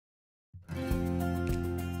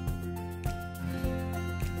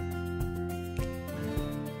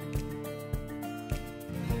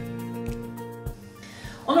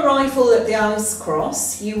On arrival at the Alice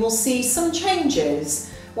Cross, you will see some changes.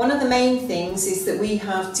 One of the main things is that we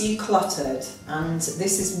have decluttered, and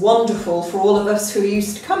this is wonderful for all of us who are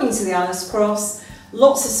used to coming to the Alice Cross.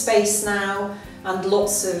 Lots of space now and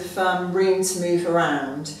lots of room to move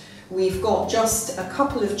around. We've got just a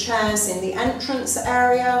couple of chairs in the entrance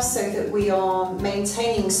area so that we are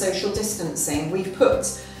maintaining social distancing. We've put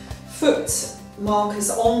foot markers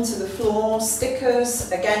onto the floor,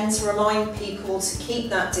 stickers, again to remind people to keep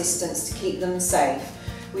that distance, to keep them safe.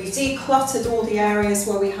 We've decluttered all the areas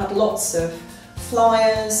where we had lots of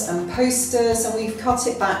flyers and posters, and we've cut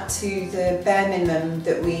it back to the bare minimum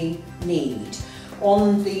that we need.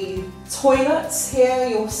 On the toilets here,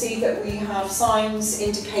 you'll see that we have signs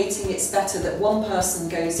indicating it's better that one person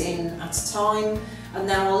goes in at a time, and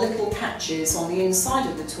there are little catches on the inside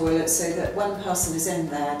of the toilet so that when a person is in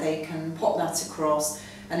there they can pop that across,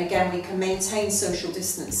 and again we can maintain social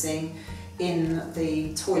distancing in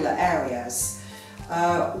the toilet areas.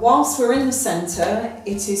 Whilst we're in the centre,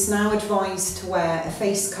 it is now advised to wear a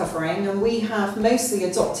face covering, and we have mostly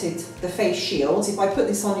adopted the face shield. If I put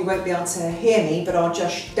this on you won't be able to hear me, but I'll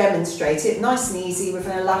just demonstrate it. Nice and easy with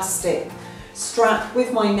an elastic strap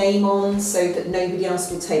with my name on so that nobody else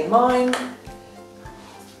will take mine.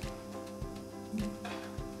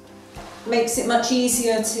 Makes it much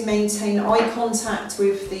easier to maintain eye contact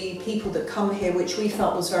with the people that come here, which we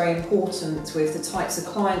felt was very important with the types of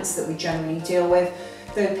clients that we generally deal with.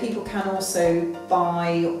 Though people can also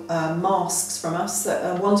buy masks from us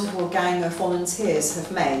that a wonderful gang of volunteers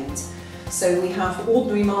have made. So we have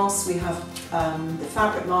ordinary masks, we have the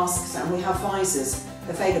fabric masks, and we have visors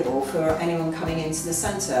available for anyone coming into the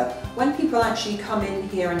centre. When people actually come in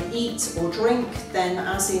here and eat or drink, then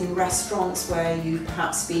as in restaurants where you've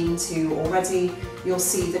perhaps been to already, you'll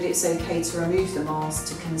see that it's okay to remove the mask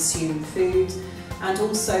to consume food. And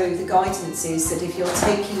also the guidance is that if you're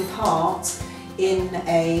taking part in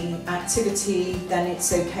an activity, then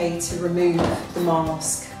it's okay to remove the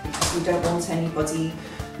mask, because we don't want anybody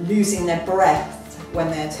losing their breath when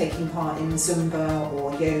they're taking part in Zumba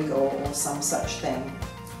or yoga or some such thing.